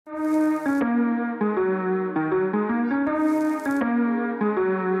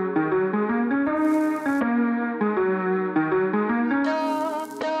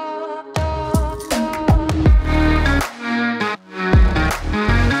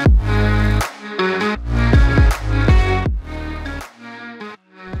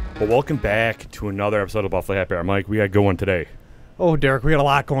welcome back to another episode of Buffalo Happy Hour. Mike, we got a good one today. Oh, Derek, we got a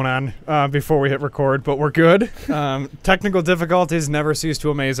lot going on before we hit record, but we're good. Technical difficulties never cease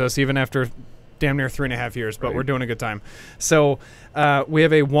to amaze us, even after damn near 3.5 years, but we're doing a good time. So we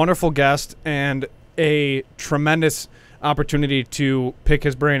have a wonderful guest and a tremendous opportunity to pick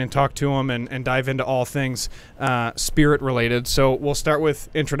his brain and talk to him and dive into all things spirit related. So we'll start with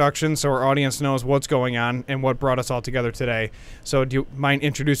introductions so our audience knows what's going on and what brought us all together today. So do you mind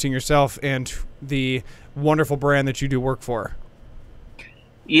introducing yourself and the wonderful brand that you do work for?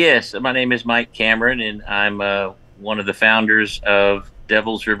 Yes, my name is Mike Cameron, and I'm one of the founders of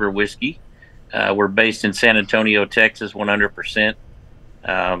Devil's River Whiskey. We're based in San Antonio, Texas, 100%.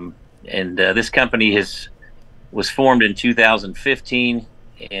 And this company was formed in 2015,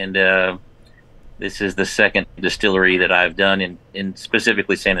 and this is the second distillery that I've done in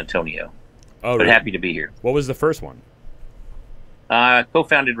specifically San Antonio. Oh, but happy to be here. What was the first one?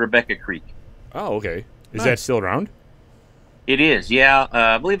 Co-founded Rebecca Creek. Oh, okay. Is Nice. that still around? It is, yeah.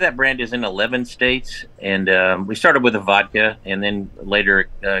 I believe that brand is in 11 states, and we started with a vodka, and then later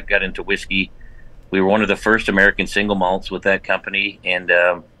got into whiskey. We were one of the first American single malts with that company,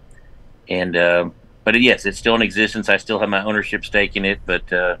 but yes, it's still in existence. I still have my ownership stake in it,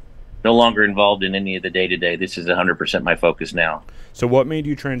 but no longer involved in any of the day-to-day. This is 100% my focus now. So what made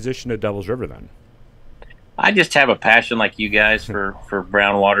you transition to Devil's River then? I just have a passion like you guys for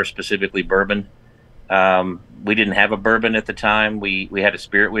brown water, specifically bourbon. We didn't have a bourbon at the time. We had a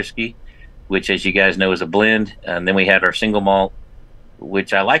spirit whiskey, which, as you guys know, is a blend. And then we had our single malt,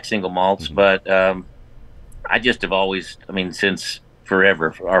 which I like single malts, but I just have always, since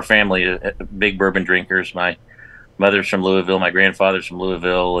forever, our family, big bourbon drinkers. My mother's from Louisville, my grandfather's from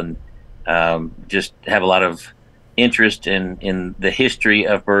Louisville, and just have a lot of interest in the history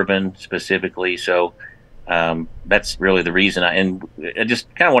of bourbon specifically. So that's really the reason. I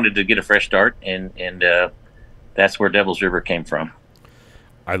just kind of wanted to get a fresh start, and that's where Devil's River came from.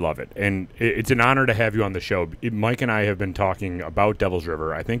 I love it, and it's an honor to have you on the show. Mike and I have been talking about Devil's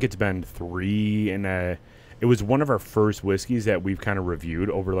River. I think it's been it was one of our first whiskeys that we've kind of reviewed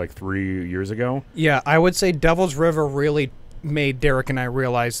over like 3 years ago. Yeah, I would say Devil's River really made Derek and I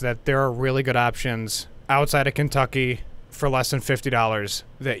realize that there are really good options outside of Kentucky for less than $50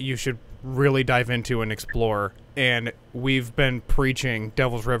 that you should really dive into and explore. And we've been preaching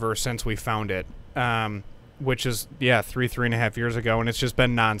Devil's River since we found it, which is, 3.5 years ago, and it's just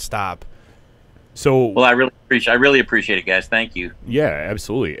been nonstop. So, well, I really appreciate it, guys. Thank you. Yeah,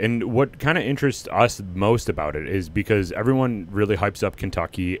 absolutely. And what kind of interests us most about it is because everyone really hypes up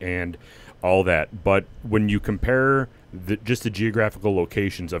Kentucky and all that, but when you compare just the geographical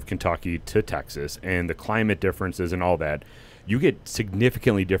locations of Kentucky to Texas and the climate differences and all that, you get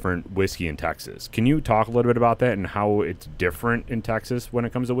significantly different whiskey in Texas. Can you talk a little bit about that and how it's different in Texas when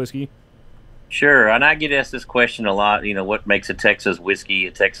it comes to whiskey? Sure, and I get asked this question a lot. What makes a Texas whiskey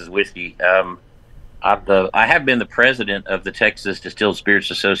a Texas whiskey? I have been the president of the Texas Distilled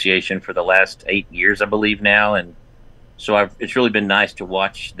Spirits Association for the last 8 years, I believe now, and so it's really been nice to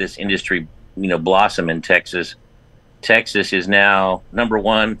watch this industry, blossom in Texas. Texas is now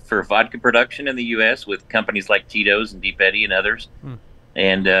 #1 for vodka production in the U.S. with companies like Tito's and Deep Eddy and others.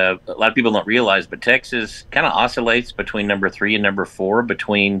 And a lot of people don't realize, but Texas kind of oscillates between #3 and #4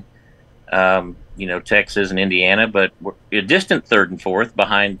 between Texas and Indiana, but we're a distant 3rd and 4th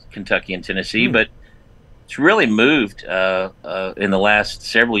behind Kentucky and Tennessee. But it's really moved in the last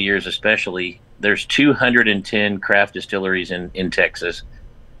several years, especially. There's 210 craft distilleries in Texas,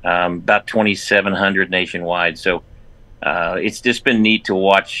 about 2,700 nationwide. So it's just been neat to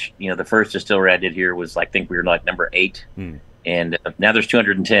watch. The first distillery I did here was, I think we were like #8. And now there's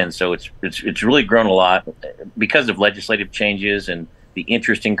 210. So it's really grown a lot because of legislative changes and the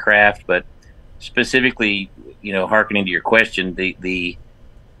interest in craft. But specifically, hearkening to your question, the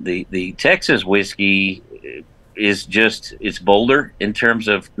Texas whiskey it's bolder in terms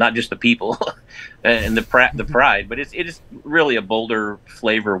of not just the people and the pride, but it is really a bolder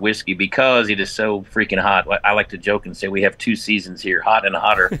flavor whiskey because it is so freaking hot. I like to joke and say we have 2 seasons here, hot and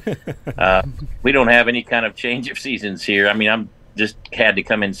hotter. We don't have any kind of change of seasons here. I'm just had to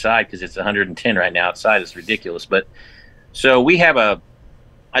come inside because it's 110 right now outside. It's ridiculous. But so we have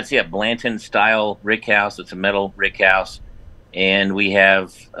I'd say a Blanton style rick house. It's a metal rick house. And we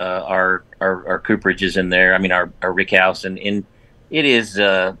have our cooperages in there. Our rick house, and it is,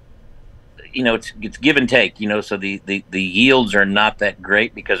 it's give and take. So the yields are not that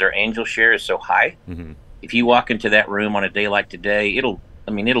great because our angel share is so high. If you walk into that room on a day like today, it'll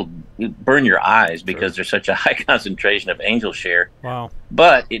burn your eyes because there's such a high concentration of angel share. Wow!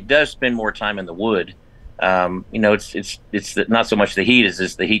 But it does spend more time in the wood. Not so much the heat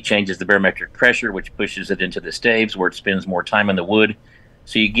as the heat changes the barometric pressure, which pushes it into the staves where it spends more time in the wood.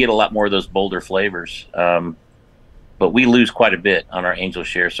 So you get a lot more of those bolder flavors. But we lose quite a bit on our angel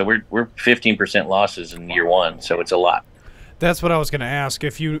share. So we're 15% losses in year one. So it's a lot. That's what I was going to ask,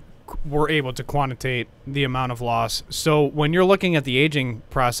 if you were able to quantitate the amount of loss. So when you're looking at the aging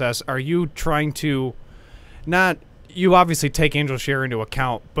process, are you trying to not – you obviously take angel share into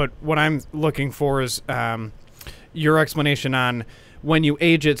account, but what I'm looking for is your explanation on when you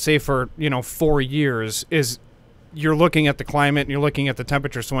age it, say for 4 years, is you're looking at the climate and you're looking at the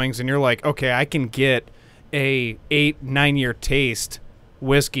temperature swings and you're like, okay, I can get a 8-9 year taste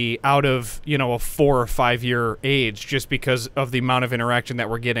whiskey out of a 4 or 5 year age just because of the amount of interaction that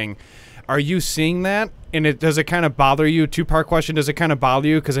we're getting. Are you seeing that? And does it kind of bother you? Two-part question. Does it kind of bother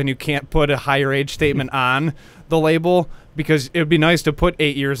you because then you can't put a higher age statement on the label? Because it would be nice to put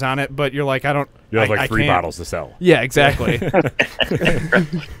 8 years on it, but you're like, I don't. You have I 3 can't. bottles to sell. Yeah, exactly.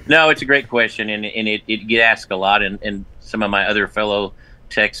 No, it's a great question, and it get asked a lot. And some of my other fellow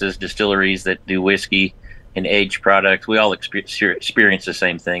Texas distilleries that do whiskey and aged products, we all experience the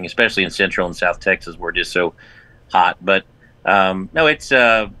same thing, especially in Central and South Texas where it is so hot. But no, it's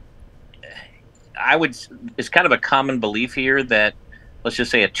it's kind of a common belief here that, let's just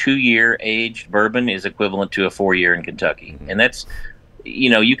say, a 2-year aged bourbon is equivalent to a 4-year in Kentucky. And that's,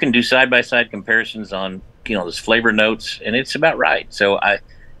 you can do side-by-side comparisons on, those flavor notes, and it's about right. So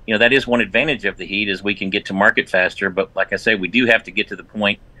that is one advantage of the heat, is we can get to market faster. But like I say, we do have to get to the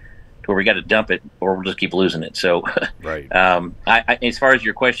point to where we got to dump it or we'll just keep losing it. So right. As far as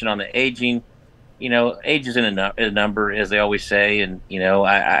your question on the aging, age is in a number, as they always say. And,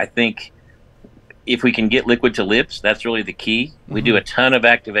 I think if we can get liquid to lips, that's really the key. Mm-hmm. We do a ton of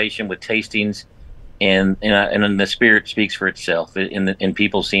activation with tastings, and then the spirit speaks for itself, and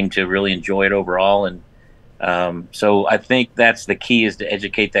people seem to really enjoy it overall. And so I think that's the key, is to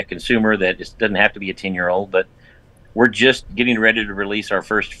educate that consumer that it doesn't have to be a 10-year-old, but we're just getting ready to release our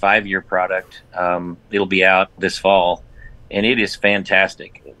first 5-year product. It'll be out this fall, and it is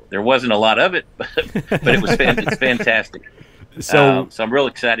fantastic. There wasn't a lot of it, but it's fantastic. So I'm real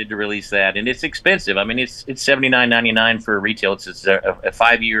excited to release that, and it's expensive. I mean, it's $79.99 for retail. It's a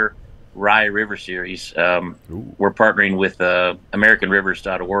 5-year Rye River series. We're partnering with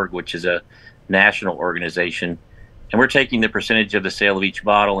AmericanRivers.org, which is a national organization, and we're taking the percentage of the sale of each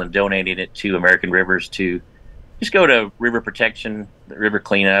bottle and donating it to American Rivers to just go to river protection, river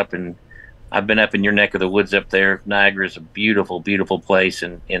cleanup. And I've been up in your neck of the woods up there. Niagara is a beautiful, beautiful place,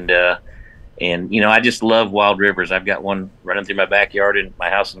 and I just love wild rivers. I've got one running through my backyard in my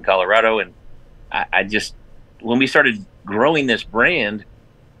house in Colorado, and I just, when we started growing this brand,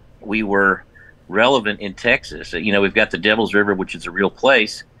 we were relevant in Texas. We've got the Devil's River, which is a real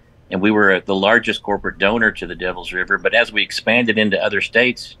place, and we were the largest corporate donor to the Devil's River. But as we expanded into other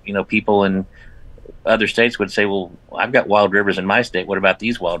states, people in other states would say, well, I've got wild rivers in my state. What about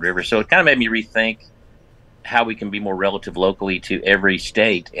these wild rivers? So it kind of made me rethink how we can be more relative locally to every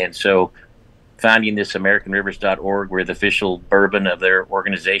state. And so finding this AmericanRivers.org, we're the official bourbon of their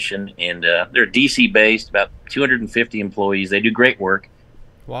organization. And they're DC-based, about 250 employees. They do great work.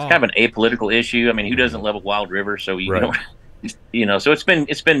 Wow. It's kind of an apolitical issue. I mean, who doesn't love a wild river? So, so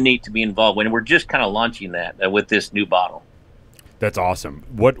it's been neat to be involved when we're just kind of launching that with this new bottle. That's awesome.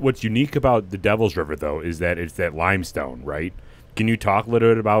 What's unique about the Devil's River, though, is that it's that limestone, right? Can you talk a little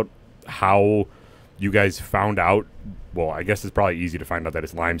bit about how you guys found out? Well, I guess it's probably easy to find out that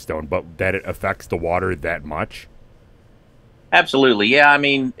it's limestone, but that it affects the water that much? Absolutely. Yeah, I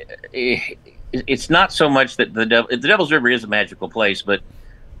mean, it's not so much that the Devil's River is a magical place, but,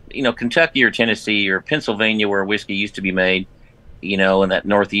 Kentucky or Tennessee or Pennsylvania, where whiskey used to be made, in that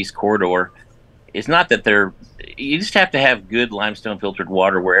northeast corridor, it's not that you just have to have good limestone filtered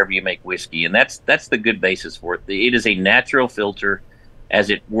water wherever you make whiskey, and that's the good basis for it. It is a natural filter. As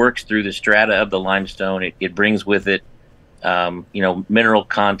it works through the strata of the limestone, it brings with it, mineral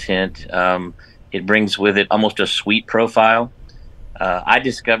content. It brings with it almost a sweet profile. I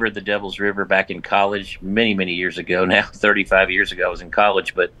discovered the Devil's River back in college many, many years ago. Now, 35 years ago, I was in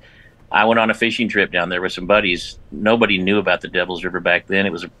college, but I went on a fishing trip down there with some buddies. Nobody knew about the Devil's River back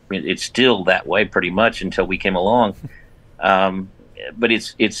then. It's still that way pretty much until we came along. But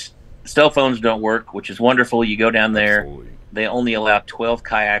it's cell phones don't work, which is wonderful. You go down there. Absolutely. They only allow 12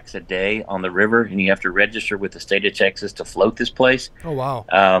 kayaks a day on the river, and you have to register with the state of Texas to float this place. Oh,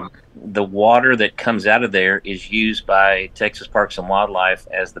 wow. The water that comes out of there is used by Texas Parks and Wildlife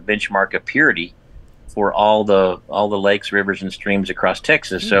as the benchmark of purity for all the lakes, rivers, and streams across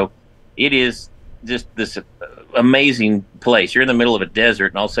Texas. So it is just this amazing place. You're in the middle of a desert,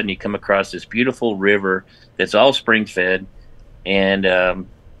 and all of a sudden you come across this beautiful river that's all spring fed, and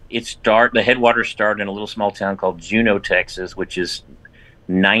the headwaters start in a little small town called Juneau, Texas, which is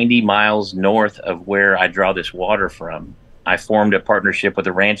 90 miles north of where I draw this water from. I formed a partnership with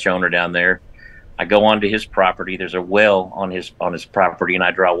a ranch owner down there. I go onto his property. There's a well on his property, and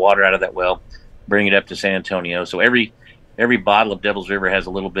I draw water out of that well, bring it up to San Antonio. So every bottle of Devil's River has a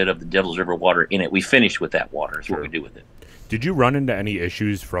little bit of the Devil's River water in it. We finish with that water is what we do with it. Did you run into any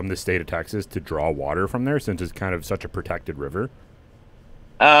issues from the state of Texas to draw water from there, since it's kind of such a protected river?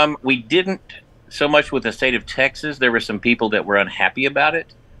 We didn't so much with the state of Texas. There were some people that were unhappy about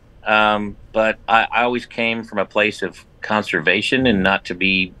it. But I always came from a place of conservation and not to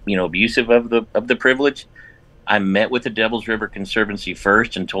be, abusive of the privilege. I met with the Devil's River Conservancy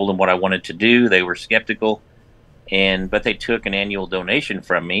first and told them what I wanted to do. They were skeptical, but they took an annual donation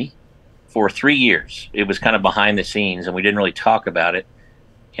from me for 3 years. It was kind of behind the scenes, and we didn't really talk about it.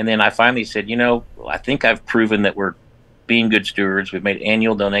 And then I finally said, I think I've proven that we're being good stewards. We've made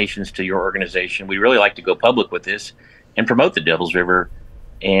annual donations to your organization. We really like to go public with this and promote the Devil's River.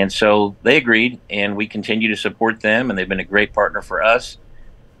 And so they agreed, and we continue to support them, and they've been a great partner for us.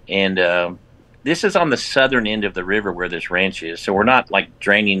 And this is on the southern end of the river where this ranch is, so we're not like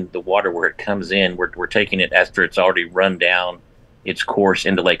draining the water where it comes in. We're taking it after it's already run down its course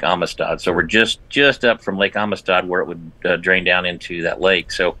into Lake Amistad. So we're just up from Lake Amistad where it would drain down into that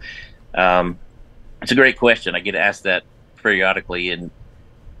lake. So it's a great question. I get asked that periodically,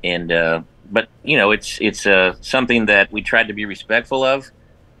 but it's something that we tried to be respectful of.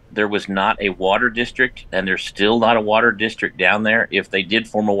 There was not a water district, and there's still not a water district down there. If they did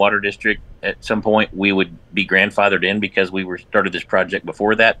form a water district at some point, we would be grandfathered in because we started this project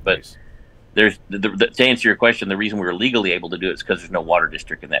before that. But nice. There's to answer your question, the reason we were legally able to do it is because there's no water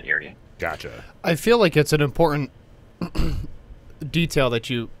district in that area. Gotcha. I feel like it's an important detail that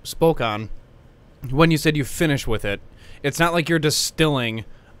you spoke on when you said you finish with it. It's not like you're distilling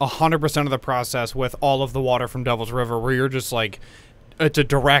 100% of the process with all of the water from Devil's River, where you're just like, it's a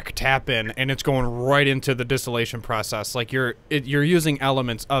direct tap in and it's going right into the distillation process. Like you're using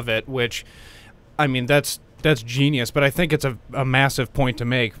elements of it, which, I mean, that's genius. But I think it's a massive point to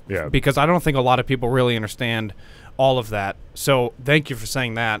make, because I don't think a lot of people really understand all of that. So thank you for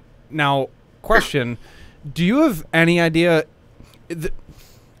saying that. Now, question: do you have any idea?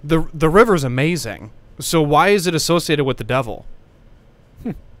 The river's amazing. So why is it associated with the devil?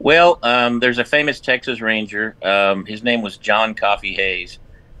 Well, there's a famous Texas Ranger. His name was John Coffee Hayes.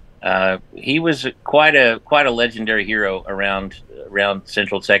 He was quite a legendary hero around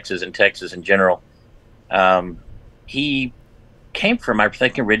Central Texas and Texas in general. He came from, I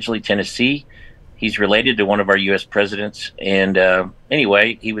think, originally Tennessee. He's related to one of our U.S. presidents. And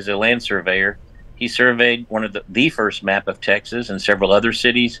anyway, he was a land surveyor. He surveyed one of the first map of Texas and several other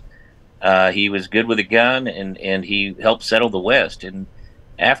cities. He was good with a gun, and he helped settle the West. And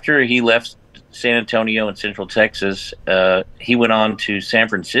after he left San Antonio and Central Texas, he went on to San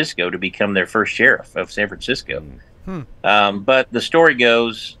Francisco to become their first sheriff of San Francisco. But the story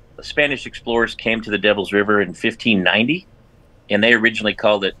goes, the Spanish explorers came to the Devil's River in 1590, and they originally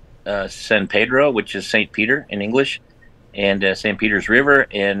called it San Pedro, which is St. Peter in English, and St. Peter's River.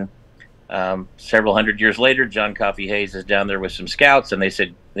 And several hundred years later, John Coffee Hayes is down there with some scouts, and they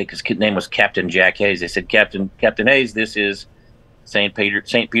said, his name was Captain Jack Hayes, they said, Captain Hayes, this is St.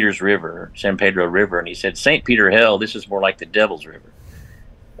 Peter's River, San Pedro River. And he said, St. Peter, hell, this is more like the Devil's River.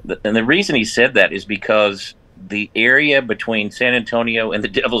 And the reason he said that is because the area between San Antonio and the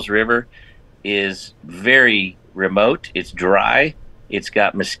Devil's River is very remote. It's dry. It's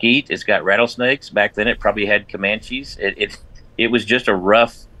got mesquite. It's got rattlesnakes. Back then, it probably had Comanches. It was just a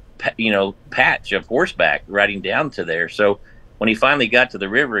rough, patch of horseback riding down to there. So when he finally got to the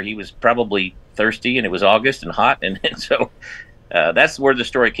river, he was probably thirsty, and it was August and hot, and so. That's where the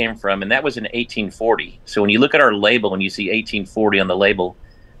story came from, and that was in 1840. So when you look at our label, and you see 1840 on the label,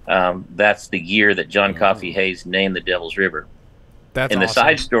 that's the year that John Coffee Hayes named the Devil's River. That's and awesome.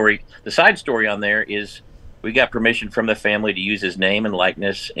 The side story on there is we got permission from the family to use his name and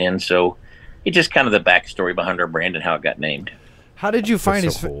likeness, and so it's just kind of the backstory behind our brand and how it got named. How did you find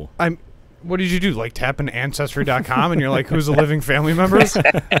That's his? so cool. What did you do? Like tap into Ancestry.com and you're like, who's the living family members?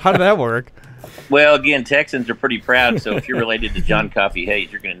 How did that work? Well, again, Texans are pretty proud, so if you're related to John Coffee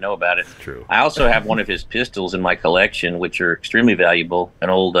Hayes, you're going to know about it. True. I also have one of his pistols in my collection, which are extremely valuable,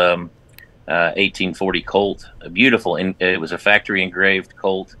 an old 1840 Colt, beautiful. It was a factory engraved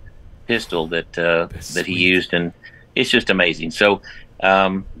Colt pistol that he used, and it's just amazing. So,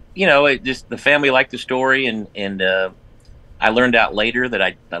 the family liked the story, and I learned later that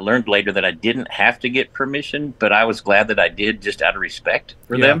I didn't have to get permission, but I was glad that I did, just out of respect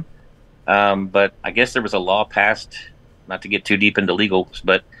for them. But I guess there was a law passed, not to get too deep into legals,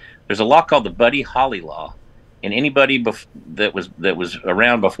 but there's a law called the Buddy Holly Law, and anybody that was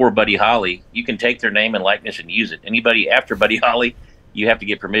around before Buddy Holly, you can take their name and likeness and use it. Anybody after Buddy Holly, you have to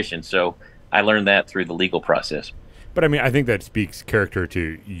get permission. So I learned that through the legal process. But I mean, I think that speaks character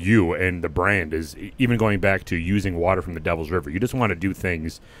to you and the brand, is even going back to using water from the Devil's River. You just want to do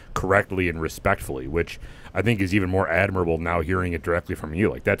things correctly and respectfully, which I think is even more admirable now hearing it directly from you.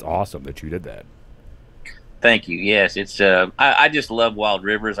 Like, that's awesome that you did that. Thank you. Yes, it's I just love wild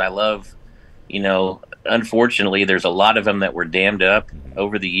rivers. I love, unfortunately, there's a lot of them that were dammed up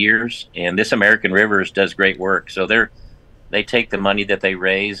over the years, and this American Rivers does great work. So they take the money that they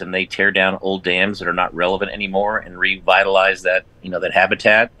raise and they tear down old dams that are not relevant anymore and revitalize that, that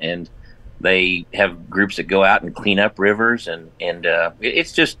habitat. And they have groups that go out and clean up rivers, and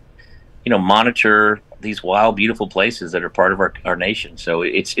it's just, monitor these wild, beautiful places that are part of our nation. So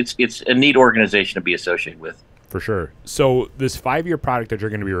it's a neat organization to be associated with. For sure. So this 5-year product that you're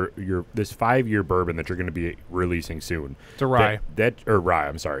going to be this 5-year bourbon that you're going to be releasing soon. It's a rye. Rye.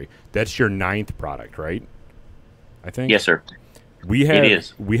 I'm sorry. That's your 9th product, right? I think. Yes, sir. We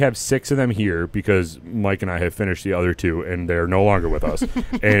have 6 of them here because Mike and I have finished the other 2, and they're no longer with us.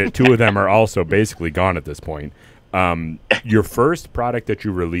 And 2 of them are also basically gone at this point. Your first product that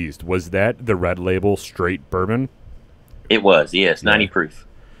you released, was that the Red Label straight bourbon? It was, yes, 90 proof.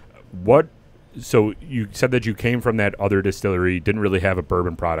 So you said that you came from that other distillery, didn't really have a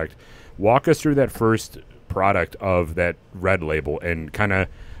bourbon product. Walk us through that first product of that Red Label and kind of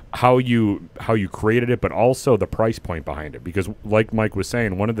how you created it, but also the price point behind it. Because like Mike was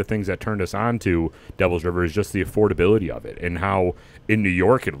saying, one of the things that turned us on to Devil's River is just the affordability of it, and how in New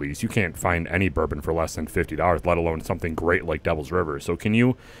York, at least, you can't find any bourbon for less than $50, let alone something great like Devil's River. So can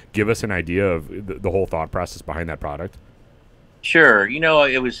you give us an idea of the whole thought process behind that product? Sure.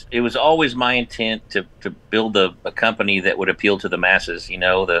 It was always my intent to build a company that would appeal to the masses,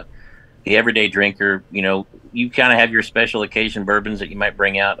 the everyday drinker. You kind of have your special occasion bourbons that you might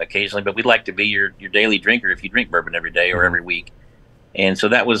bring out occasionally, but we'd like to be your daily drinker if you drink bourbon every day or every week. And so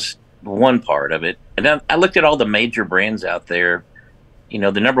that was one part of it. And then I looked at all the major brands out there.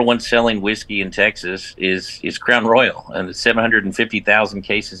 The number one selling whiskey in Texas is Crown Royal, and it's 750,000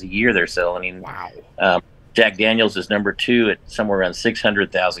 cases a year they're selling. Wow. Jack Daniels is number 2 at somewhere around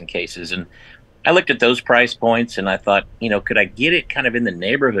 600,000 cases. And I looked at those price points and I thought, could I get it kind of in the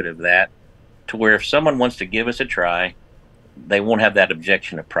neighborhood of that, to where if someone wants to give us a try, they won't have that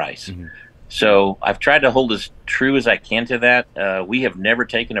objection of price. Mm-hmm. So I've tried to hold as true as I can to that. We have never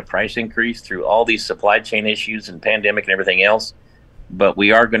taken a price increase through all these supply chain issues and pandemic and everything else, but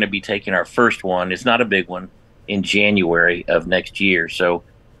we are going to be taking our first one. It's not a big one, in January of next year. So,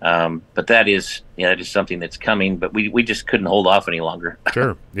 but that is something that's coming, but we just couldn't hold off any longer.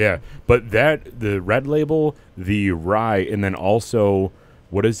 Sure. Yeah. But the Red Label, the rye, and then also,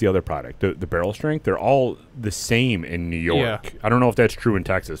 what is the other product? The barrel strength? They're all the same in New York. Yeah. I don't know if that's true in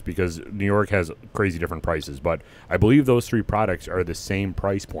Texas because New York has crazy different prices, but I believe those 3 products are the same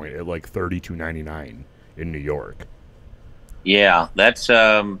price point at like $32.99 in New York. Yeah, that's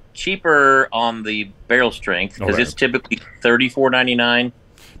cheaper on the barrel strength because it's typically $34.99.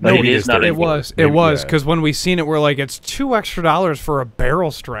 But it is not. It was because when we seen it, we're like, it's $2 extra for a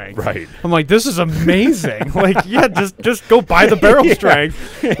barrel strength. Right. I'm like, this is amazing. Like, yeah, just go buy the barrel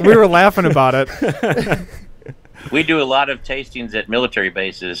strength. We were laughing about it. We do a lot of tastings at military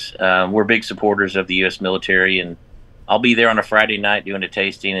bases. We're big supporters of the U.S. military, and I'll be there on a Friday night doing a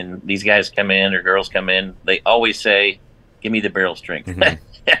tasting, and these guys come in or girls come in. They always say, "Give me the barrel strength." Mm-hmm.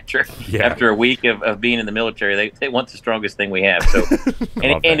 After a week of being in the military, they want the strongest thing we have. So,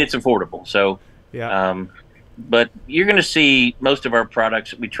 and it's affordable. So, yeah. But you're going to see most of our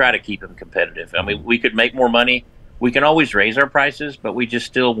products. We try to keep them competitive. I mean, we could make more money. We can always raise our prices, but we just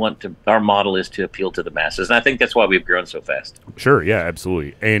still want to. Our model is to appeal to the masses, and I think that's why we've grown so fast. Sure. Yeah.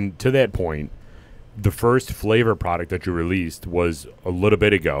 Absolutely. And to that point, the first flavor product that you released was a little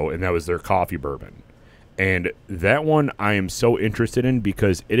bit ago, and that was their coffee bourbon. And that one I am so interested in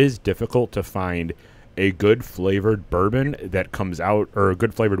because it is difficult to find a good flavored bourbon that comes out, or a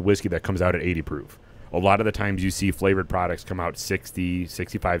good flavored whiskey that comes out at 80 proof. A lot of the times you see flavored products come out 60,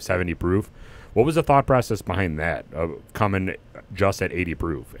 65, 70 proof. What was the thought process behind that, of coming just at 80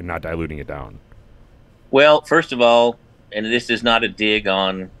 proof and not diluting it down? Well, first of all, and this is not a dig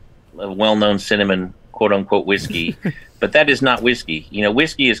on a well-known cinnamon quote-unquote whiskey, but that is not whiskey.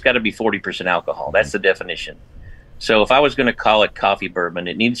 Whiskey has got to be 40% alcohol. That's the definition. So if I was going to call it coffee bourbon,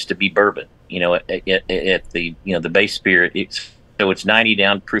 it needs to be bourbon. at the the base spirit. It's 90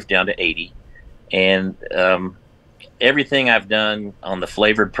 down, proof down to 80, and everything I've done on the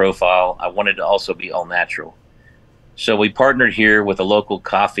flavored profile, I wanted to also be all natural. So we partnered here with a local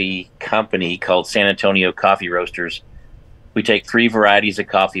coffee company called San Antonio Coffee Roasters. We take 3 varieties of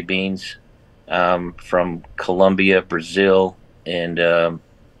coffee beans from Colombia, Brazil, and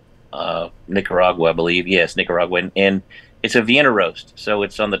Nicaragua, I believe. Yes, Nicaragua. And it's a Vienna roast. So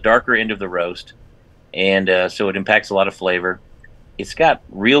it's on the darker end of the roast. And so it impacts a lot of flavor. It's got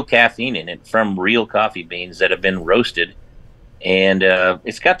real caffeine in it from real coffee beans that have been roasted. And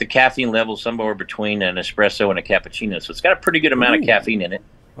it's got the caffeine level somewhere between an espresso and a cappuccino. So it's got a pretty good amount of caffeine in it.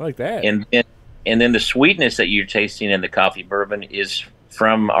 I like that. And then the sweetness that you're tasting in the coffee bourbon is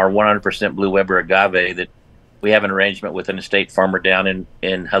from our 100% Blue Weber agave that we have an arrangement with an estate farmer down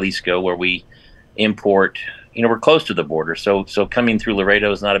in Jalisco where we import. We're close to the border, so coming through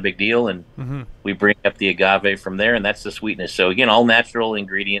Laredo is not a big deal, and we bring up the agave from there, and that's the sweetness. So again, all natural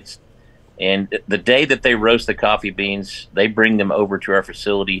ingredients. And the day that they roast the coffee beans, they bring them over to our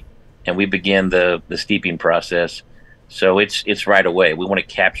facility, and we begin the steeping process. So it's right away. We want to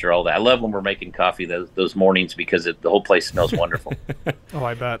capture all that. I love when we're making coffee those mornings because the whole place smells wonderful. Oh,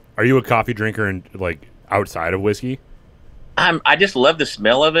 I bet. Are you a coffee drinker and like outside of whiskey? I just love the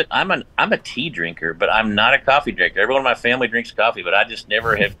smell of it. I'm a tea drinker, but I'm not a coffee drinker. Everyone in my family drinks coffee, but I just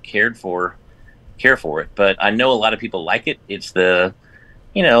never have care for it. But I know a lot of people like it. It's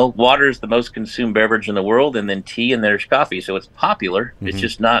water is the most consumed beverage in the world, and then tea, and there's coffee. So it's popular. It's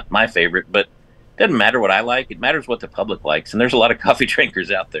just not my favorite, but it doesn't matter what I like. It matters what the public likes, and there's a lot of coffee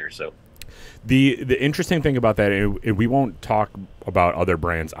drinkers out there. So the interesting thing about that, and we won't talk about other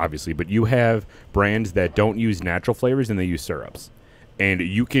brands, obviously, but you have brands that don't use natural flavors and they use syrups. And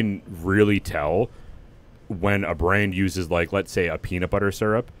you can really tell when a brand uses, like, let's say, a peanut butter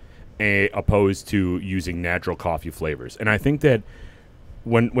syrup opposed to using natural coffee flavors. And I think that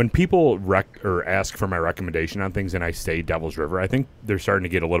when people ask for my recommendation on things and I say Devil's River, I think they're starting to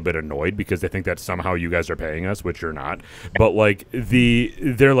get a little bit annoyed because they think that somehow you guys are paying us, which you're not. But like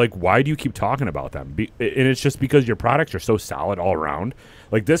they're like, why do you keep talking about them? And it's just because your products are so solid all around.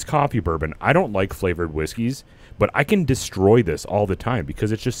 Like this coffee bourbon, I don't like flavored whiskeys, but I can destroy this all the time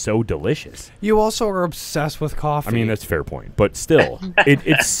because it's just so delicious. You also are obsessed with coffee. I mean, that's a fair point. But still,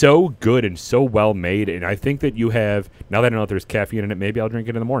 it's so good and so well made. And I think that you have, now that I know there's caffeine in it, maybe I'll drink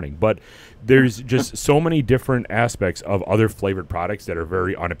it in the morning. But there's just so many different aspects of other flavored products that are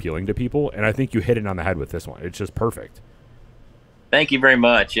very unappealing to people. And I think you hit it on the head with this one. It's just perfect. Thank you very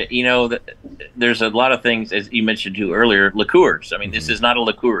much. There's a lot of things, as you mentioned too earlier, liqueurs. I mean, this is not a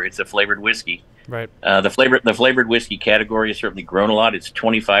liqueur; it's a flavored whiskey. Right. The flavored whiskey category has certainly grown a lot. It's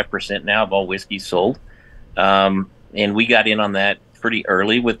 25% now of all whiskey sold, and we got in on that pretty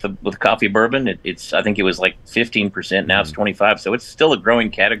early with coffee bourbon. I think it was like 15%. Now it's 25%. So it's still a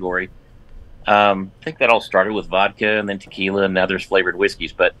growing category. I think that all started with vodka and then tequila, and now there's flavored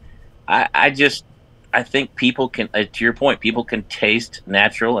whiskeys. But I think people can, to your point, people can taste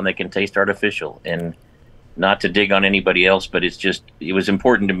natural and they can taste artificial. And not to dig on anybody else, but it was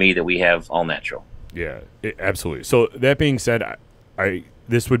important to me that we have all natural. Yeah, absolutely. So that being said,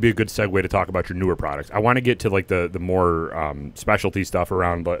 this would be a good segue to talk about your newer products. I want to get to like the more specialty stuff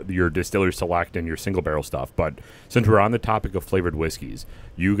around your Distillers Select and your single barrel stuff. But since we're on the topic of flavored whiskeys,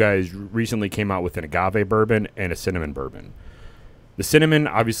 you guys recently came out with an agave bourbon and a cinnamon bourbon. The cinnamon,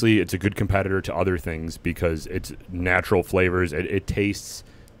 obviously, it's a good competitor to other things because it's natural flavors. It tastes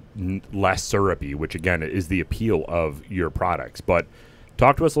less syrupy, which, again, is the appeal of your products. But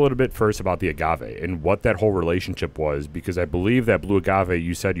talk to us a little bit first about the agave and what that whole relationship was, because I believe that blue agave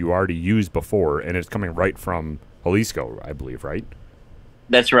you said you already used before, and it's coming right from Jalisco, I believe, right?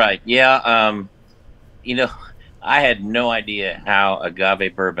 That's right. Yeah. I had no idea how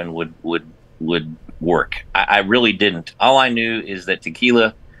agave bourbon would work. I really didn't. All I knew is that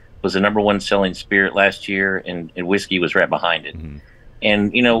tequila was the #1 selling spirit last year, and whiskey was right behind it. Mm-hmm.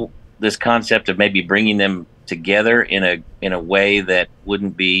 And this concept of maybe bringing them together in a way that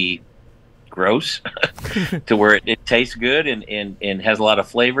wouldn't be gross, to where it tastes good and has a lot of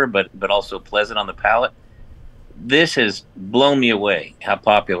flavor, but also pleasant on the palate. This has blown me away how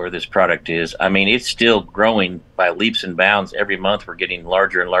popular this product is. I mean, it's still growing by leaps and bounds. Every month we're getting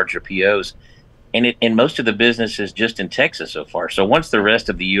larger and larger POs. And most of the business is just in Texas so far. So once the rest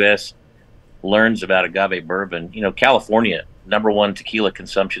of the U.S. learns about agave bourbon, California, #1 tequila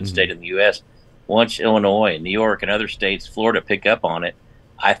consumption state in the U.S., once Illinois and New York and other states, Florida, pick up on it,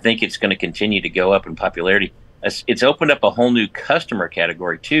 I think it's going to continue to go up in popularity. It's opened up a whole new customer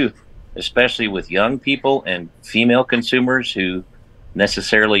category, too, especially with young people and female consumers who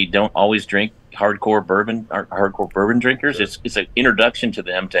necessarily don't always drink hardcore bourbon, or hardcore bourbon drinkers. Sure. It's an introduction to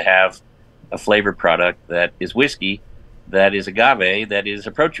them to have a flavored product that is whiskey, that is agave, that is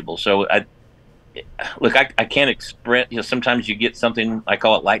approachable. So I can't express. Sometimes you get something, I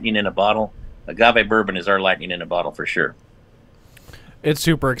call it lightning in a bottle. Agave bourbon is our lightning in a bottle for sure. It's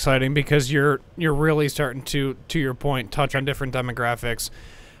super exciting because you're really starting to your point, touch on different demographics.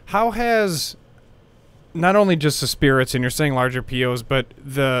 How has not only just the spirits, and you're saying larger POs, but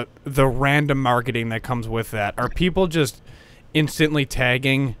the random marketing that comes with that? Are people just instantly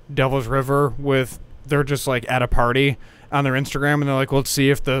tagging Devil's River with, they're just like at a party on their Instagram and they're like, let's see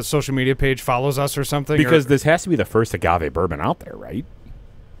if the social media page follows us or something? Because this has to be the first agave bourbon out there, right?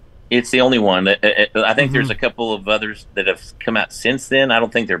 It's the only one. I think there's a couple of others that have come out since then. I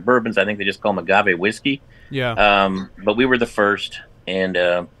don't think they're bourbons. I think they just call them agave whiskey. Yeah. But we were the first. And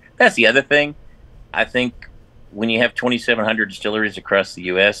that's the other thing. I think when you have 2,700 distilleries across the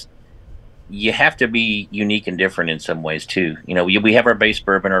U.S., you have to be unique and different in some ways, too. You know, we have our base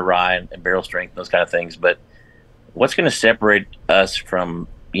bourbon, our rye, and barrel strength, those kind of things. But what's going to separate us from,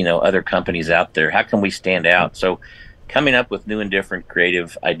 other companies out there? How can we stand out? So coming up with new and different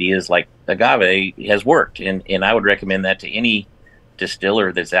creative ideas like agave has worked. And I would recommend that to any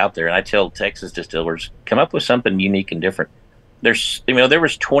distiller that's out there. And I tell Texas distillers, come up with something unique and different. There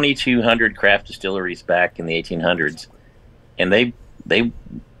was 2,200 craft distilleries back in the 1800s, and they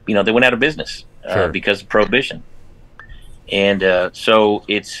went out of business because of prohibition. And so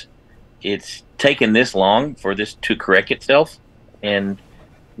it's taken this long for this to correct itself, and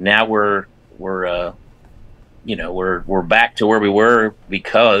now we're back to where we were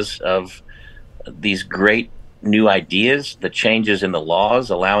because of these great new ideas, the changes in the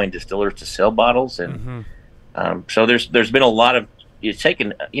laws allowing distillers to sell bottles, and so there's been a lot of. It's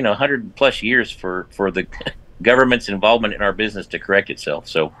taken 100 plus years for the government's involvement in our business to correct itself.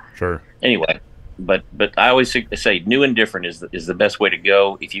 So anyway, but I always say new and different is the best way to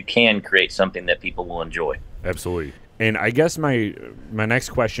go if you can create something that people will enjoy. Absolutely. And I guess my next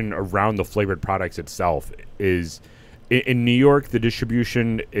question around the flavored products itself is, in New York, the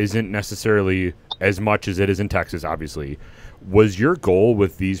distribution isn't necessarily as much as it is in Texas, obviously. Was your goal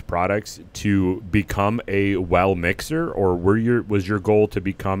with these products to become a well mixer, or was your goal to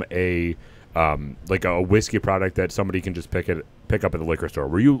become a like a whiskey product that somebody can just pick up at the liquor store?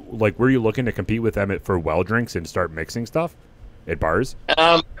 Were you looking to compete with them for well drinks and start mixing stuff at bars?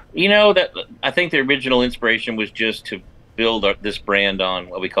 That I think the original inspiration was just to build this brand on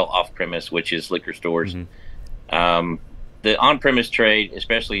what we call off-premise, which is liquor stores. The on-premise trade,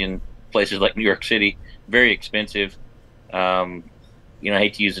 especially in places like New York City, very expensive. I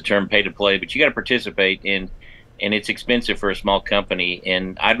hate to use the term pay to play, but you got to participate in, and it's expensive for a small company.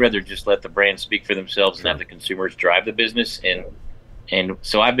 And I'd rather just let the brands speak for themselves and have the consumers drive the business. And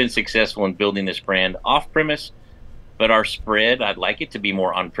so I've been successful in building this brand off premise, but our spread, I'd like it to be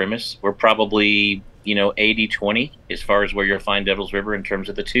more on premise. We're probably, 80-20 as far as where you'll find Devil's River in terms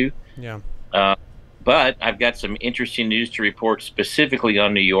of the two. Yeah. But I've got some interesting news to report specifically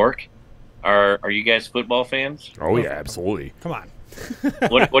on New York. Are you guys football fans? Oh yeah, absolutely. Come on.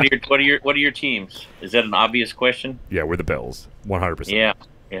 What are your teams? Is that an obvious question? Yeah, we're the Bills, 100%. Yeah.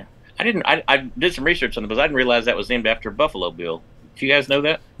 I did some research on the Bills. I didn't realize that was named after Buffalo Bill. Do you guys know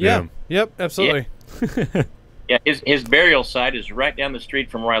that? Yeah. Yep. Absolutely. Yeah. His burial site is right down the street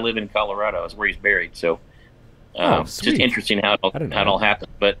from where I live in Colorado. Is where he's buried. So, it's just interesting how it all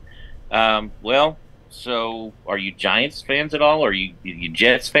happened. But, so are you Giants fans at all? Are you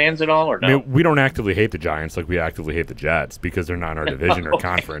Jets fans at all, or no? I mean, we don't actively hate the Giants like we actively hate the Jets because they're not in our division or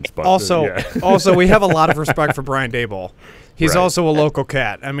conference. But also, we have a lot of respect for Brian Daboll. He's also a local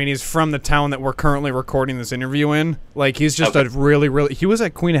cat. I mean, he's from the town that we're currently recording this interview in. Like, he's just a really. He was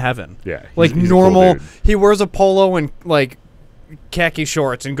at Queen of Heaven. Yeah, like he's normal. Cool, he wears a polo and like khaki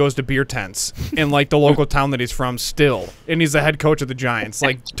shorts and goes to beer tents in like the local town that he's from still, and he's the head coach of the Giants.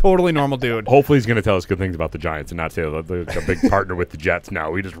 Like, totally normal dude. Hopefully he's going to tell us good things about the Giants and not say like a big partner with the Jets.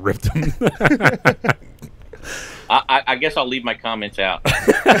 Now we just ripped them. I guess I'll leave my comments out.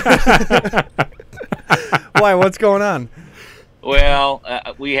 Why? What's going on? Well,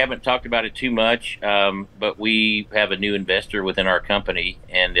 we haven't talked about it too much, but we have a new investor within our company,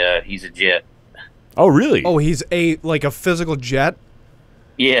 and he's a Jet. Oh, really? Oh, he's a physical Jet?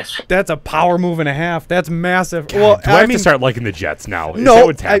 Yes. That's a power move and a half. That's massive. God, well, do I have to start liking the Jets now? Is no, that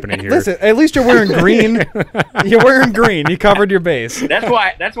what's happening here? Listen, at least you're wearing green. You're wearing green. You covered your base. That's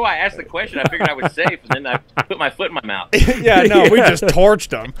why I asked the question. I figured I was safe, and then I put my foot in my mouth. Yeah, no, we just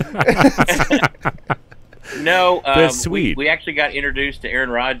torched him. No, that's sweet. We actually got introduced to Aaron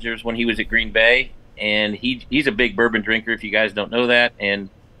Rodgers when he was at Green Bay, and he's a big bourbon drinker. If you guys don't know that, and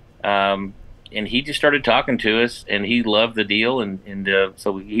he just started talking to us, and he loved the deal, and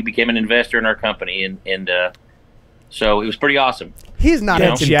so he became an investor in our company, and so it was pretty awesome. He's not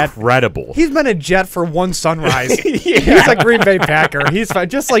a Jet. Incredible. He's been a Jet for one sunrise. He's a Green Bay Packer. He's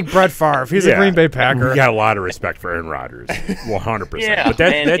just like Brett Favre. He's a Green Bay Packer. We got a lot of respect for Aaron Rodgers, 100%. Yeah, but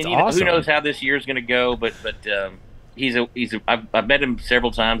that's awesome. Who knows how this year's going to go? But I've met him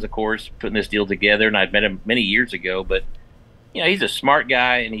several times, of course, putting this deal together, and I'd met him many years ago. But he's a smart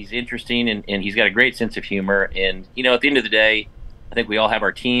guy, and he's interesting, and he's got a great sense of humor. And at the end of the day, I think we all have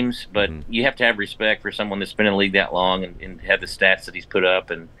our teams, but you have to have respect for someone that's been in the league that long and have the stats that he's put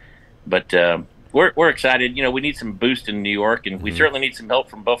up. But we're excited. We need some boost in New York, and we certainly need some help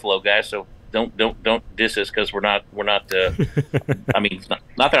from Buffalo guys. So don't diss us because we're not. I mean, it's not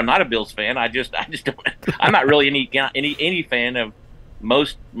that I'm not a Bills fan. I just don't. I'm not really any fan of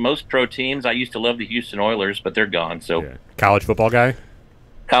most pro teams. I used to love the Houston Oilers, but they're gone. So college football guy.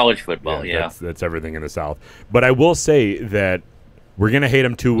 College football, That's everything in the South. But I will say that we're gonna hate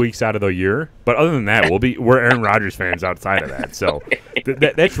him 2 weeks out of the year, but other than that, we're Aaron Rodgers fans outside of that. So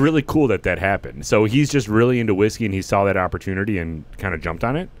that's really cool that happened. So he's just really into whiskey, and he saw that opportunity and kind of jumped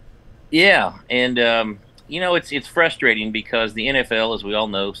on it. Yeah, and it's frustrating because the NFL, as we all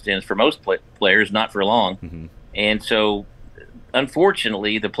know, stands for most players, not for long, and so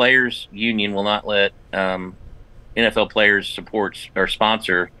unfortunately, the players' union will not let NFL players support or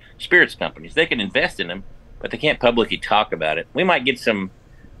sponsor spirits companies. They can invest in them, but they can't publicly talk about it. We might get some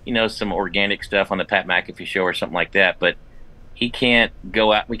organic stuff on the Pat McAfee show or something like that, but he can't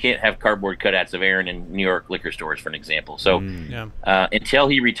go out. We can't have cardboard cutouts of Aaron in New York liquor stores, for an example. So until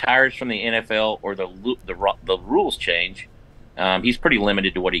he retires from the NFL or the rules change, he's pretty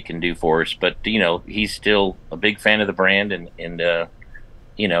limited to what he can do for us. But he's still a big fan of the brand, and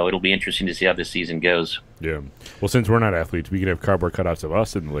it'll be interesting to see how this season goes. Yeah. Well, since we're not athletes, we could have cardboard cutouts of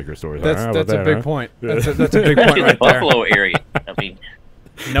us in the liquor stores. That's a big point. That's a big point in right the there. Buffalo area. I mean,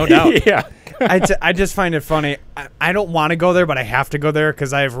 no doubt. Yeah. I just find it funny. I don't want to go there, but I have to go there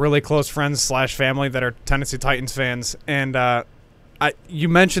because I have really close friends / family that are Tennessee Titans fans. And you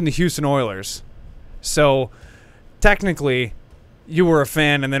mentioned the Houston Oilers. So technically, you were a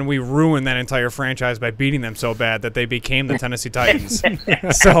fan, and then we ruined that entire franchise by beating them so bad that they became the Tennessee Titans.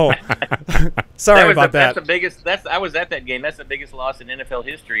 So, sorry about that. That's the biggest. I was at that game. That's the biggest loss in NFL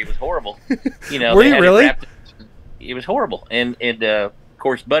history. It was horrible. Were you really? It was horrible, and of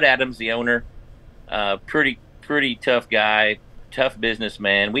course, Bud Adams, the owner, pretty tough guy, tough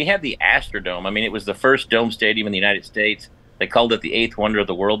businessman. We had the Astrodome. I mean, it was the first dome stadium in the United States. They called it the eighth wonder of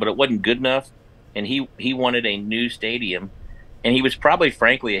the world, but it wasn't good enough, and he wanted a new stadium. And he was probably,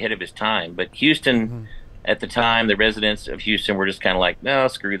 frankly, ahead of his time. But Houston, at the time, the residents of Houston were just kind of like, no,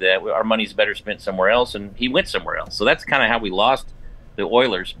 screw that. Our money's better spent somewhere else. And he went somewhere else. So that's kind of how we lost the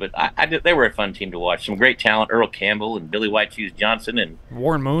Oilers. But they were a fun team to watch. Some great talent, Earl Campbell and Billy White Shoes Johnson and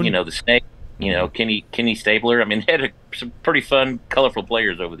Warren Moon. The Snake, Kenny Stabler. I mean, they had some pretty fun, colorful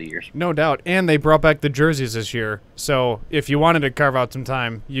players over the years. No doubt. And they brought back the jerseys this year. So if you wanted to carve out some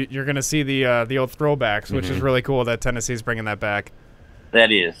time, you're going to see the old throwbacks, which is really cool that Tennessee's bringing that back.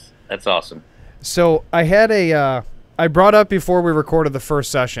 That's awesome. So I had I brought up before we recorded the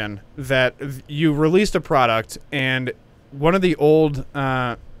first session that you released a product, and one of the old,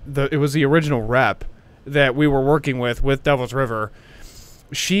 it was the original rep that we were working with Devil's River.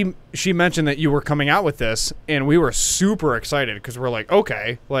 She mentioned that you were coming out with this, and we were super excited because we're like,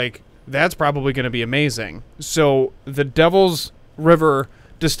 okay, like that's probably going to be amazing. So the Devil's River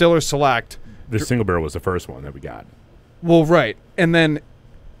Distillers Select. The single barrel was the first one that we got. Well, right. And then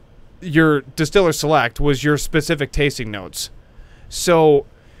your Distiller Select was your specific tasting notes. So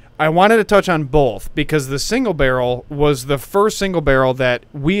I wanted to touch on both because the single barrel was the first single barrel that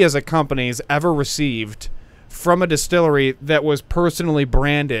we as a company's ever received from a distillery that was personally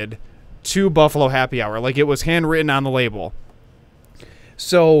branded to Buffalo Happy Hour. Like it was handwritten on the label.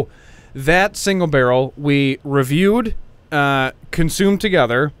 So that single barrel we reviewed, consumed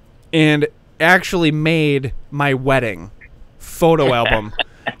together, and actually made my wedding photo album.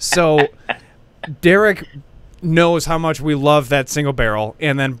 So Derek knows how much we love that single barrel,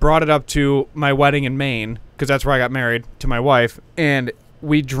 and then brought it up to my wedding in Maine because that's where I got married to my wife, and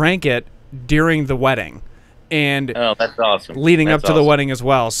we drank it during the wedding. And that's awesome. Leading up to the wedding as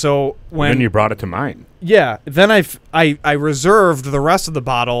well. So when then you brought it to mine. Yeah, then I reserved the rest of the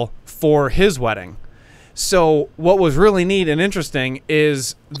bottle for his wedding. So what was really neat and interesting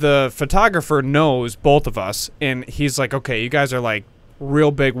is the photographer knows both of us, and he's like, okay, you guys are like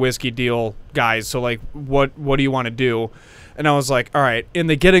real big whiskey deal guys, so like what do you want to do? And I was like, all right, in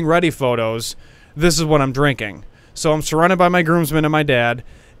the getting ready photos, this is what I'm drinking. So I'm surrounded by my groomsmen and my dad,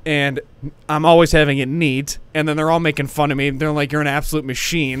 and I'm always having it neat, and then they're all making fun of me. They're like, you're an absolute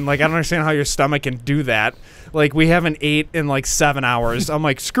machine. Like, I don't understand how your stomach can do that. Like, we haven't ate in like 7 hours. I'm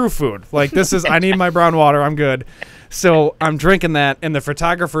like, screw food. Like, I need my brown water. I'm good. So I'm drinking that, and the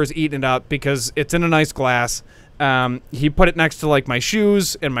photographer's eating it up because it's in a nice glass. He put it next to like my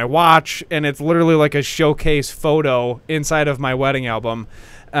shoes and my watch, and it's literally like a showcase photo inside of my wedding album.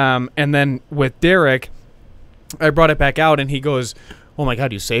 And then with Derek, I brought it back out, and he goes, oh my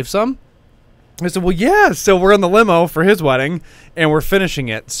God, you saved some? I said, well, yeah. So we're in the limo for his wedding, and we're finishing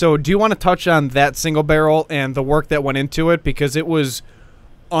it. So do you want to touch on that single barrel and the work that went into it? Because it was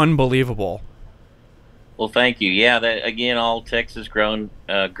unbelievable. Well, thank you. Yeah, that again, all Texas grown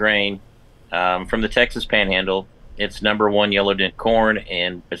grain from the Texas Panhandle. It's #1 yellow dent corn,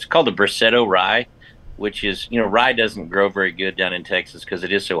 and it's called the Briseto rye, which is, rye doesn't grow very good down in Texas because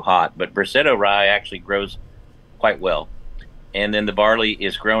it is so hot, but Briseto rye actually grows quite well. And then the barley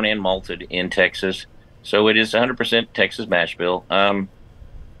is grown and malted in Texas, so it is 100% Texas mash bill.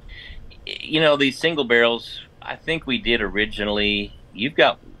 These single barrels, I think we did originally. You've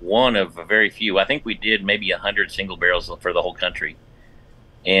got one of a very few. I think we did maybe 100 single barrels for the whole country.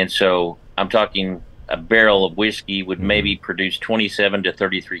 And so I'm talking a barrel of whiskey would maybe produce 27 to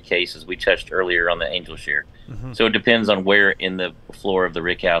 33 cases. We touched earlier on the angel share. So it depends on where in the floor of the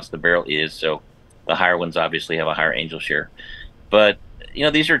rick house the barrel is. So the higher ones obviously have a higher angel share. But,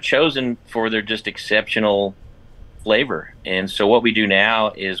 these are chosen for their just exceptional flavor. And so what we do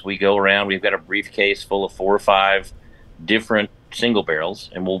now is we go around, we've got a briefcase full of 4 or 5 different single barrels,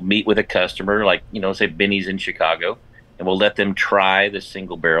 and we'll meet with a customer, like, say Benny's in Chicago, and we'll let them try the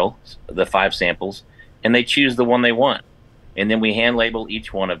single barrel, the 5 samples, and they choose the one they want. And then we hand label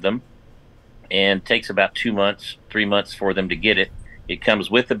each one of them, and it takes about 2 months, 3 months for them to get it. It comes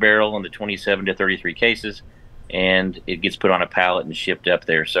with the barrel and the 27 to 33 cases, and it gets put on a pallet and shipped up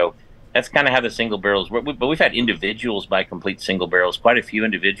there. So that's kind of how the single barrels work. But we've had individuals buy complete single barrels, quite a few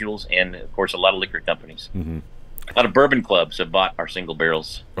individuals, and of course a lot of liquor companies. A lot of bourbon clubs have bought our single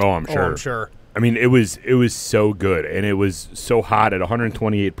barrels. Oh, I'm sure. Oh, I'm sure. I mean, it was so good, and it was so hot at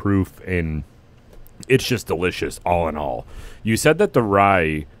 128 proof, and it's just delicious all in all. You said that the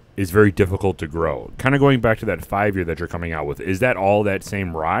rye is very difficult to grow. Kind of going back to that 5-year that you're coming out with, is that all that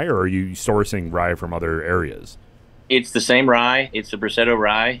same rye, or are you sourcing rye from other areas? It's the same rye. It's the Briseto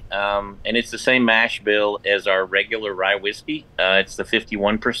rye, and it's the same mash bill as our regular rye whiskey. It's the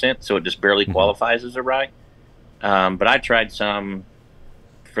 51%, so it just barely qualifies as a rye. But I tried some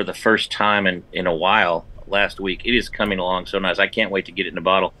for the first time in a while last week. It is coming along so nice. I can't wait to get it in a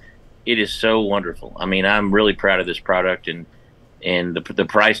bottle. It is so wonderful. I mean, I'm really proud of this product, and the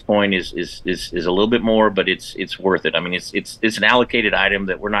price point is a little bit more, but it's worth it. I mean, it's an allocated item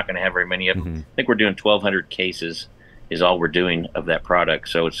that we're not going to have very many of. I think we're doing 1,200 cases is all we're doing of that product.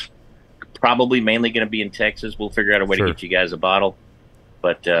 So it's probably mainly going to be in Texas. We'll figure out a way to get you guys a bottle,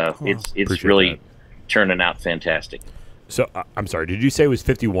 but it's really turning out fantastic. So I'm sorry, did you say it was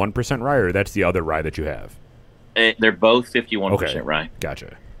 51% rye, or that's the other rye that you have? They're both 51% rye.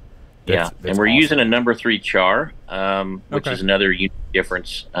 Gotcha. That's and we're using a #3 char, which is another unique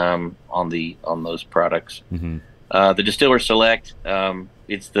difference on those products. The Distiller Select,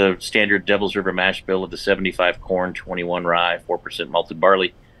 it's the standard Devil's River mash bill of the 75 corn, 21 rye, 4% malted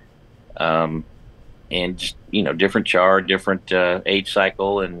barley, and just different char, different age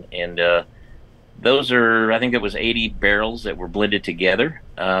cycle, and those are, I think it was 80 barrels that were blended together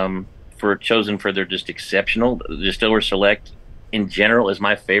chosen for their just exceptional. The Distiller Select in general is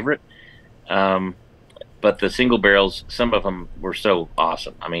my favorite. But the single barrels, some of them were so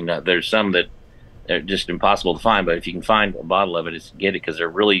awesome. I mean, there's some that are just impossible to find, but if you can find a bottle of it, get it, because they're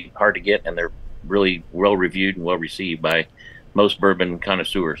really hard to get, and they're really well reviewed and well received by most bourbon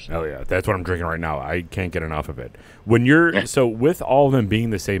connoisseurs. Oh yeah, that's what I'm drinking right now. I can't get enough of it. When you're so with all of them being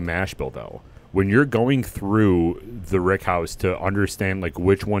the same mash bill, though, when you're going through the rick house to understand like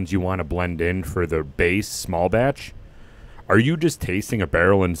which ones you want to blend in for the base small batch, are you just tasting a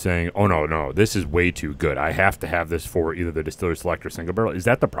barrel and saying, oh no, this is way too good, I have to have this for either the Distiller Select or single barrel? Is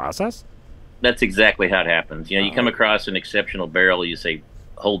that the process? That's exactly how it happens. You come across an exceptional barrel, you say,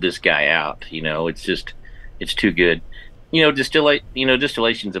 hold this guy out. It's too good.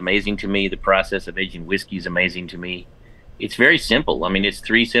 Distillation's amazing to me. The process of aging whiskey is amazing to me. It's very simple. I mean, it's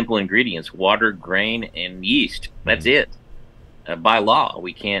 3 simple ingredients: water, grain, and yeast. That's it. By law,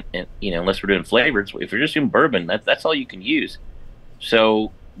 we can't, unless we're doing flavors. If you're just doing bourbon, that's all you can use.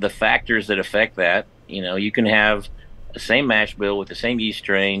 So the factors that affect that, you can have the same mash bill with the same yeast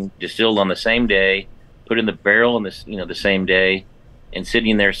strain, distilled on the same day, put in the barrel in the same day, and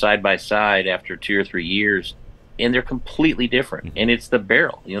sitting there side by side after 2 or 3 years, and they're completely different. And it's the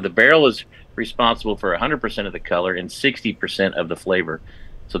barrel. The barrel is responsible for 100% of the color and 60% of the flavor.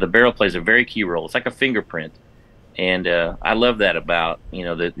 So the barrel plays a very key role. It's like a fingerprint. And I love that about,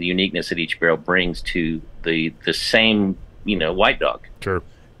 the uniqueness that each barrel brings to the same, white dog. Sure.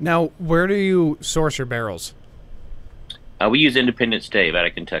 Now, where do you source your barrels? We use Independent Stave out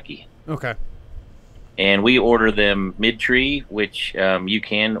of Kentucky. Okay. And we order them mid-tree, which you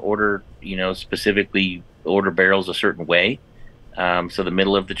can order, specifically order barrels a certain way. So the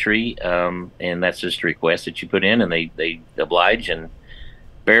middle of the tree, and that's just a request that you put in, and they oblige. And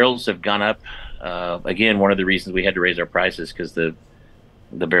barrels have gone up. Again, one of the reasons we had to raise our prices because the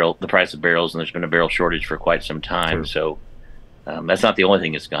price of barrels, and there's been a barrel shortage for quite some time. Sure. So that's not the only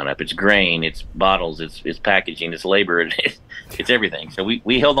thing that's gone up. It's grain, it's bottles, it's packaging, it's labor, it's everything. So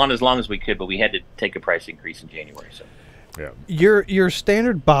we held on as long as we could, but we had to take a price increase in January. So yeah, your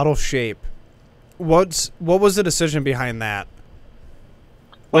standard bottle shape. What was the decision behind that?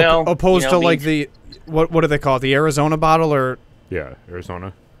 Well, opposed to like the what do they call it? The Arizona bottle or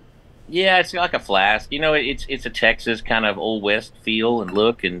Arizona. Yeah, it's like a flask. It's a Texas kind of Old West feel and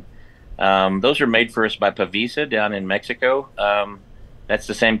look, and those are made for us by Pavisa down in Mexico. That's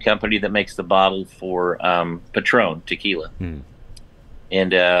the same company that makes the bottle for Patron tequila.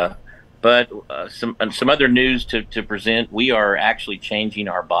 And but some other news to present. We are actually changing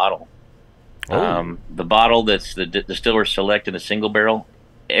our bottle. The bottle that's the distillers select in a single barrel.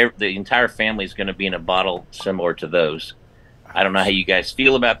 The entire family is going to be in a bottle similar to those. I don't know how you guys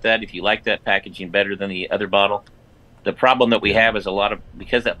feel about that. If you like that packaging better than the other bottle. The problem that we have is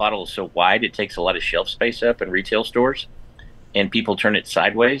because that bottle is so wide, it takes a lot of shelf space up in retail stores, and people turn it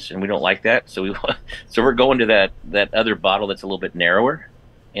sideways, and we don't like that. So we're going to that other bottle that's a little bit narrower,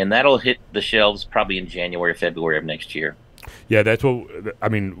 and that'll hit the shelves probably in January or February of next year. Yeah, that's what I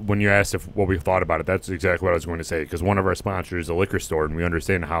mean. When you asked what we thought about it, that's exactly what I was going to say. Because one of our sponsors is a liquor store, and we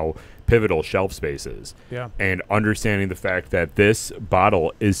understand how pivotal shelf space is. Yeah. And understanding the fact that this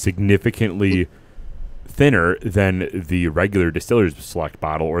bottle is significantly thinner than the regular Distillers Select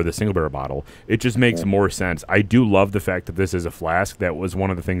bottle or the single barrel bottle, it just makes more sense. I do love the fact that this is a flask. That was one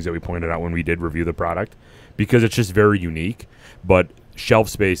of the things that we pointed out when we did review the product, because it's just very unique. But shelf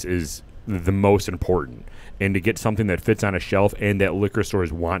space is the most important. And to get something that fits on a shelf and that liquor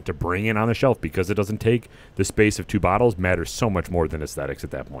stores want to bring in on the shelf because it doesn't take the space of two bottles matters so much more than aesthetics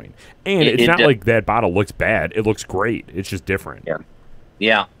at that point. And it's not like that bottle looks bad. It looks great. It's just different.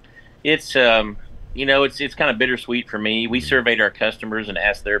 Yeah. It's it's kind of bittersweet for me. We surveyed our customers and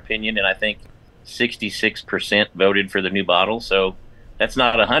asked their opinion, and I think 66% voted for the new bottle. So that's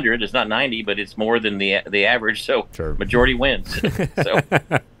not 100, it's not 90, but it's more than the average. So majority wins. So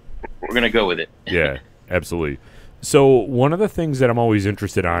we're going to go with it. Yeah. Absolutely. So one of the things that I'm always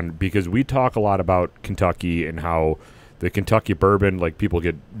interested on, because we talk a lot about Kentucky and how the Kentucky bourbon, like people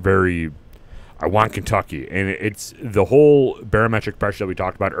get very, I want Kentucky. And it's the whole barometric pressure that we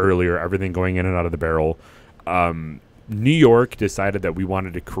talked about earlier, everything going in and out of the barrel. New York decided that we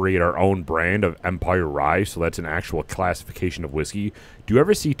wanted to create our own brand of Empire Rye. So that's an actual classification of whiskey. Do you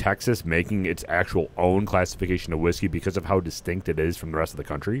ever see Texas making its actual own classification of whiskey because of how distinct it is from the rest of the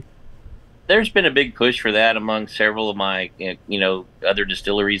country? There's been a big push for that among several of my, other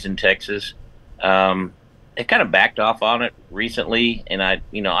distilleries in Texas. They kind of backed off on it recently, and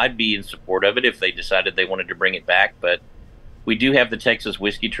I'd be in support of it if they decided they wanted to bring it back. But we do have the Texas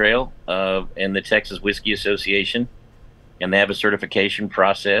Whiskey Trail and the Texas Whiskey Association, and they have a certification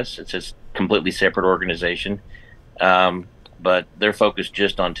process. It's a completely separate organization, but they're focused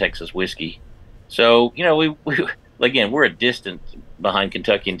just on Texas whiskey. So, again, we're a distance behind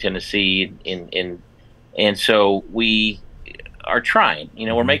Kentucky and Tennessee, and so we are trying.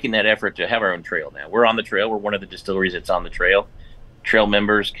 We're making that effort to have our own trail now. We're on the trail. We're one of the distilleries that's on the trail. Trail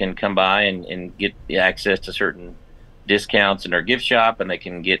members can come by and get access to certain discounts in our gift shop, and they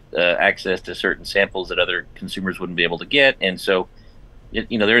can get access to certain samples that other consumers wouldn't be able to get. And so,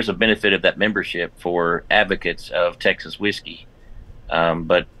 there is a benefit of that membership for advocates of Texas whiskey.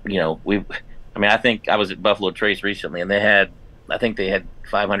 But I think I was at Buffalo Trace recently, and they had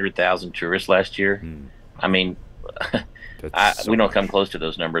 500,000 tourists last year. I mean, we don't come close to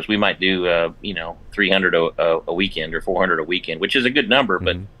those numbers. We might do, 300 a weekend or 400 a weekend, which is a good number,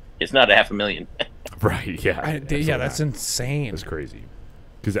 but it's not 500,000. Right, yeah. That's insane. That's crazy.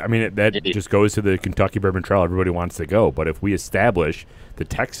 Because, that just goes to the Kentucky Bourbon Trail. Everybody wants to go. But if we establish the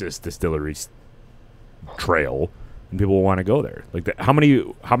Texas Distilleries Trail, then people will want to go there. Like, how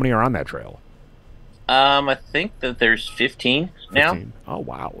many are on that trail? I think that there's 15 now. 15. Oh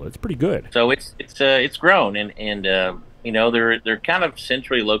wow, that's pretty good. So it's grown, and they're kind of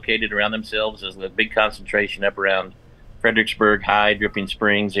centrally located around themselves. There's a big concentration up around Fredericksburg, High, Dripping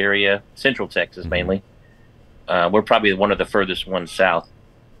Springs area, Central Texas mainly. We're probably one of the furthest ones south.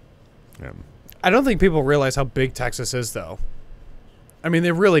 Yeah. I don't think people realize how big Texas is, though. I mean,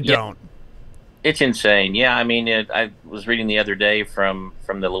 they really don't. It's insane. Yeah, I mean, I was reading the other day from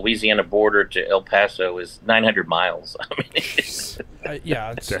the Louisiana border to El Paso is 900 miles. I mean,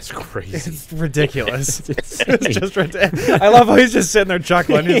 yeah, that's crazy. It's ridiculous. It's just ridiculous. I love how he's just sitting there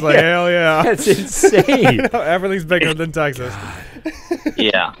chuckling. He's like, hell yeah. That's insane. Everything's bigger than Texas.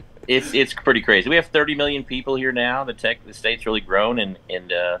 Yeah, it's pretty crazy. We have 30 million people here now. The state's really grown,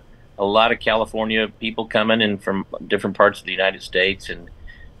 and a lot of California people coming in from different parts of the United States, and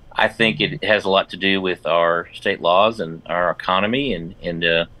I think it has a lot to do with our state laws and our economy, and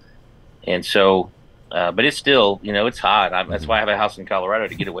so, but it's still, it's hot. That's why I have a house in Colorado,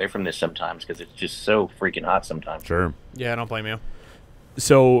 to get away from this sometimes, because it's just so freaking hot sometimes. Sure. Yeah, I don't blame you.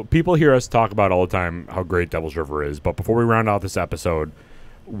 So people hear us talk about all the time how great Devil's River is, but before we round out this episode,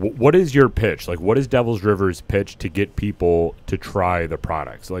 what is your pitch? Like, what is Devil's River's pitch to get people to try the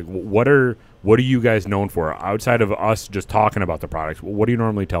products? Like, what are you guys known for outside of us just talking about the products? What do you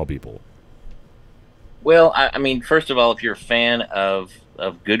normally tell people? Well, I mean, first of all, if you're a fan of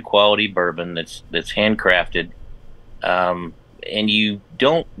good quality bourbon that's handcrafted, and you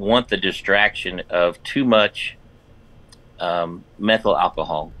don't want the distraction of too much methyl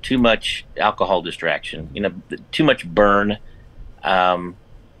alcohol, too much alcohol distraction, too much burn,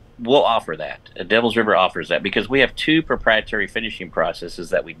 we'll offer that. Devil's River offers that, because we have 2 proprietary finishing processes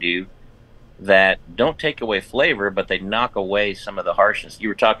that we do that don't take away flavor, but they knock away some of the harshness. You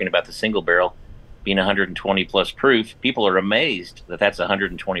were talking about the single barrel being 120 plus proof. People are amazed that that's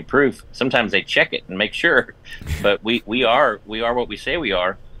 120 proof. Sometimes they check it and make sure, but we are what we say we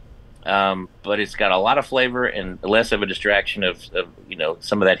are. But it's got a lot of flavor and less of a distraction of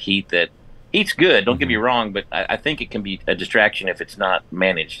some of that heat. That heat's good, don't get me wrong, but I think it can be a distraction if it's not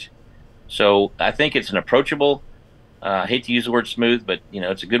managed. So I think it's an approachable, I hate to use the word smooth, but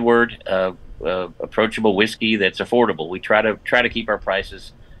it's a good word, approachable whiskey that's affordable. We try to keep our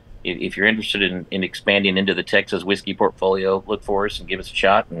prices. If you're interested in expanding into the Texas whiskey portfolio, look for us and give us a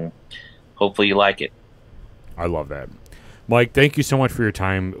shot, and hopefully you like it. I love that. Mike, thank you so much for your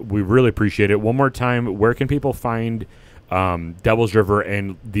time. We really appreciate it. One more time, where can people find Devil's River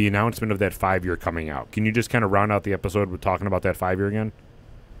and the announcement of that 5-year coming out? Can you just kind of round out the episode with talking about that 5-year again?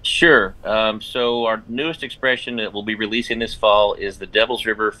 Sure. So our newest expression that we'll be releasing this fall is the Devil's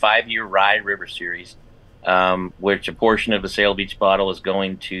River 5-year Rye River Series, which a portion of the sale of each bottle is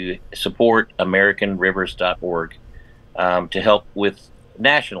going to support AmericanRivers.org to help with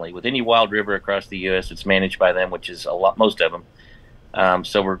nationally with any wild river across the U.S. It's managed by them, which is most of them.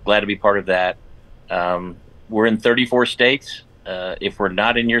 So we're glad to be part of that. We're in 34 states. If we're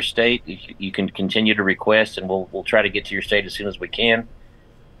not in your state, you can continue to request, and we'll try to get to your state as soon as we can.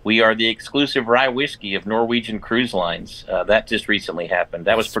 We are the exclusive rye whiskey of Norwegian Cruise Lines. That just recently happened.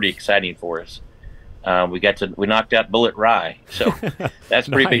 That was pretty exciting for us. We knocked out Bullet Rye, so that's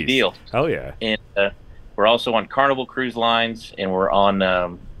a pretty big deal. Hell yeah! And we're also on Carnival Cruise Lines, and we're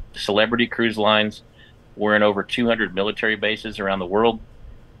on Celebrity Cruise Lines. We're in over 200 military bases around the world,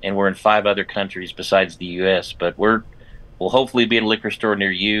 and we're in 5 other countries besides the U.S. But we'll hopefully be at a liquor store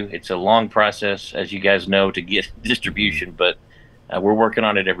near you. It's a long process, as you guys know, to get distribution, but we're working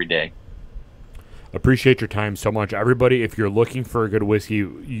on it every day. Appreciate your time so much. Everybody, if you're looking for a good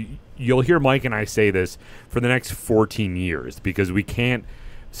whiskey, you'll hear Mike and I say this for the next 14 years, because we can't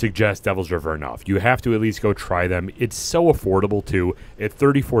suggest Devil's River enough. You have to at least go try them. It's so affordable, too, at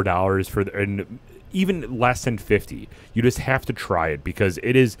 $34 and even less than $50. You just have to try it, because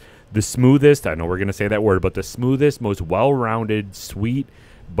it is the smoothest, I know we're going to say that word, but the smoothest, most well-rounded, sweet,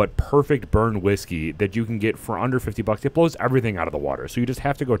 but perfect burn whiskey that you can get for under $50. It blows everything out of the water. So you just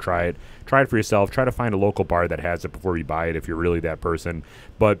have to go try it. Try it for yourself. Try to find a local bar that has it before you buy it if you're really that person.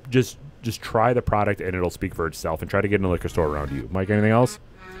 But just try the product, and it'll speak for itself. And try to get in a liquor store around you. Mike, anything else?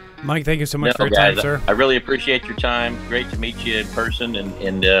 Mike, thank you so much for your time, sir. I really appreciate your time. Great to meet you in person,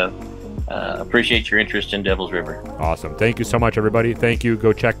 and appreciate your interest in Devil's River. Awesome. Thank you so much, everybody. Thank you.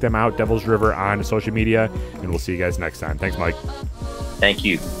 Go check them out, Devil's River, on social media, and we'll see you guys next time. Thanks, Mike. Thank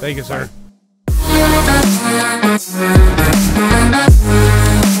you. Thank you, sir.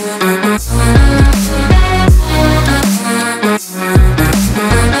 Bye.